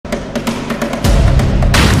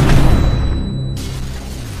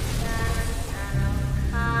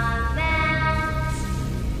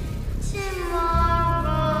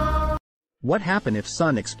What happen if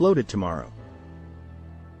Sun exploded tomorrow?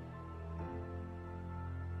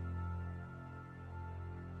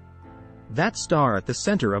 That star at the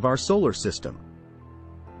center of our solar system.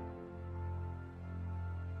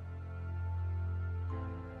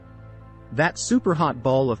 That super-hot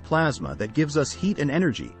ball of plasma that gives us heat and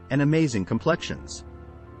energy, and amazing complexions.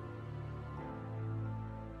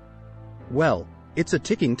 Well, it's a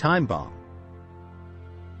ticking time bomb.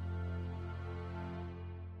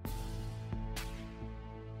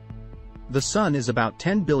 The Sun is about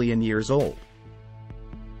 10 billion years old.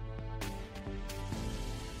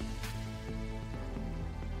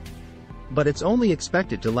 But it's only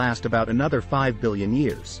expected to last about another 5 billion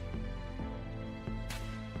years.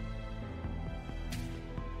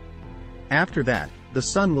 After that, the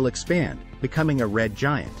Sun will expand, becoming a red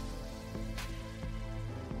giant.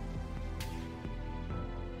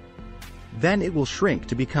 Then it will shrink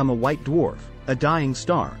to become a white dwarf, a dying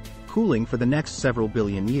star, cooling for the next several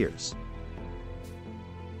billion years.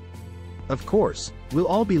 Of course, we'll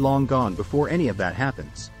all be long gone before any of that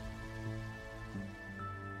happens.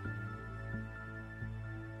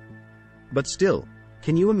 But still,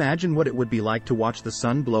 can you imagine what it would be like to watch the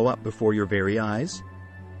Sun blow up before your very eyes?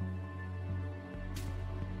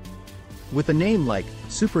 With a name like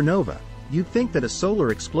supernova, you'd think that a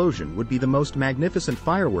solar explosion would be the most magnificent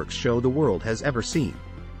fireworks show the world has ever seen.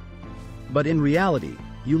 But in reality,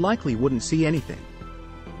 you likely wouldn't see anything.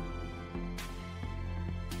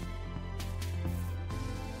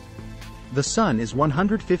 The Sun is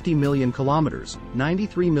 150 million kilometers,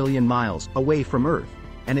 93 million miles, away from Earth,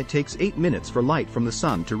 and it takes 8 minutes for light from the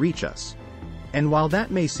Sun to reach us. And while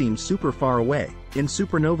that may seem super far away, in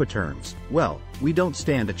supernova terms, well, we don't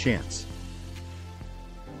stand a chance.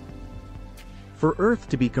 For Earth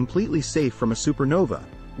to be completely safe from a supernova,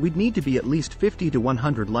 we'd need to be at least 50 to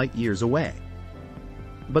 100 light-years away.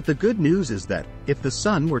 But the good news is that, if the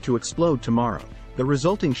Sun were to explode tomorrow, the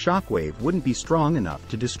resulting shockwave wouldn't be strong enough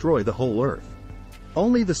to destroy the whole Earth.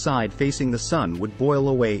 Only the side facing the Sun would boil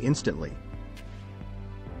away instantly.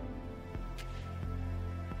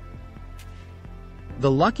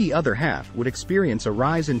 The lucky other half would experience a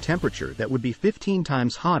rise in temperature that would be 15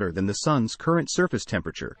 times hotter than the Sun's current surface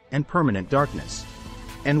temperature, and permanent darkness.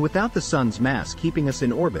 And without the Sun's mass keeping us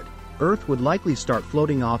in orbit, Earth would likely start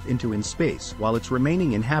floating off into space while its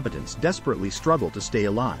remaining inhabitants desperately struggle to stay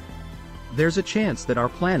alive. There's a chance that our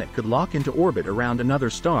planet could lock into orbit around another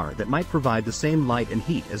star that might provide the same light and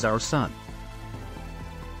heat as our Sun.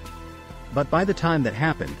 But by the time that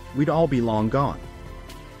happened, we'd all be long gone.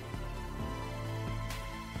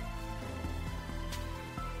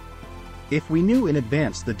 If we knew in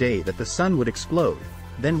advance the day that the Sun would explode,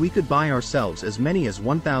 then we could buy ourselves as many as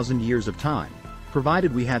 1,000 years of time,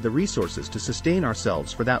 provided we had the resources to sustain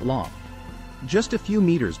ourselves for that long. Just a few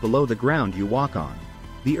meters below the ground you walk on,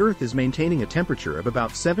 the Earth is maintaining a temperature of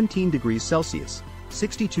about 17 degrees Celsius,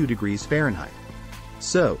 62 degrees Fahrenheit.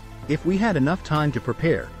 So, if we had enough time to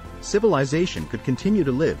prepare, civilization could continue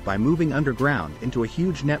to live by moving underground into a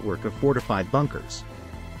huge network of fortified bunkers.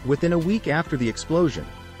 Within a week after the explosion,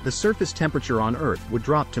 the surface temperature on Earth would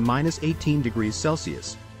drop to -18 degrees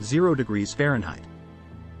Celsius, 0 degrees Fahrenheit.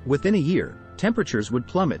 Within a year, temperatures would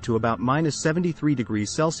plummet to about -73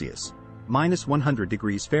 degrees Celsius, -100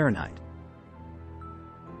 degrees Fahrenheit.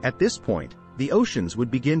 At this point, the oceans would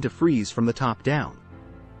begin to freeze from the top down.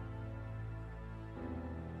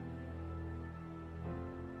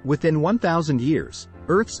 Within 1,000 years,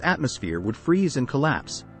 Earth's atmosphere would freeze and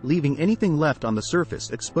collapse, leaving anything left on the surface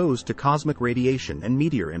exposed to cosmic radiation and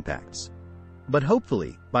meteor impacts. But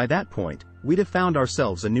hopefully, by that point, we'd have found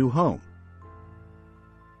ourselves a new home.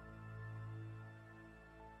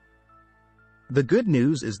 The good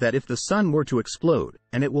news is that if the Sun were to explode,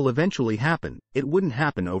 and it will eventually happen, it wouldn't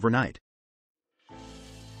happen overnight.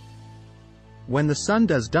 When the Sun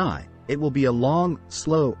does die, it will be a long,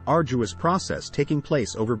 slow, arduous process taking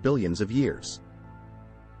place over billions of years.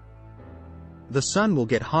 The Sun will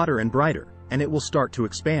get hotter and brighter, and it will start to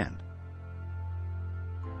expand.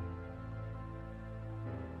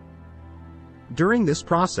 During this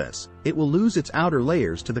process, it will lose its outer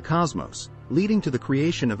layers to the cosmos, leading to the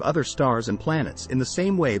creation of other stars and planets in the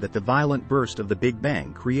same way that the violent burst of the Big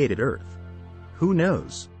Bang created Earth. Who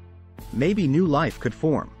knows? Maybe new life could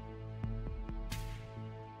form.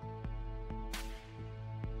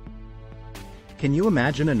 Can you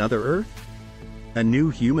imagine another Earth? A new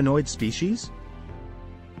humanoid species?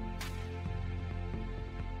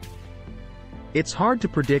 It's hard to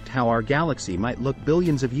predict how our galaxy might look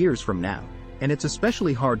billions of years from now, and it's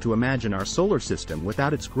especially hard to imagine our solar system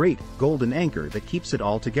without its great, golden anchor that keeps it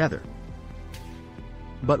all together.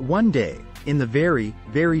 But one day, In the very,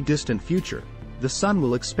 very distant future, the sun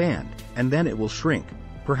will expand, and then it will shrink,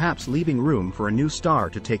 perhaps leaving room for a new star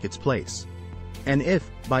to take its place. And if,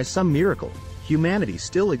 by some miracle, humanity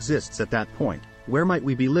still exists at that point, where might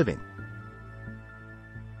we be living?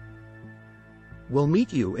 We'll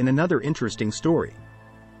meet you in another interesting story.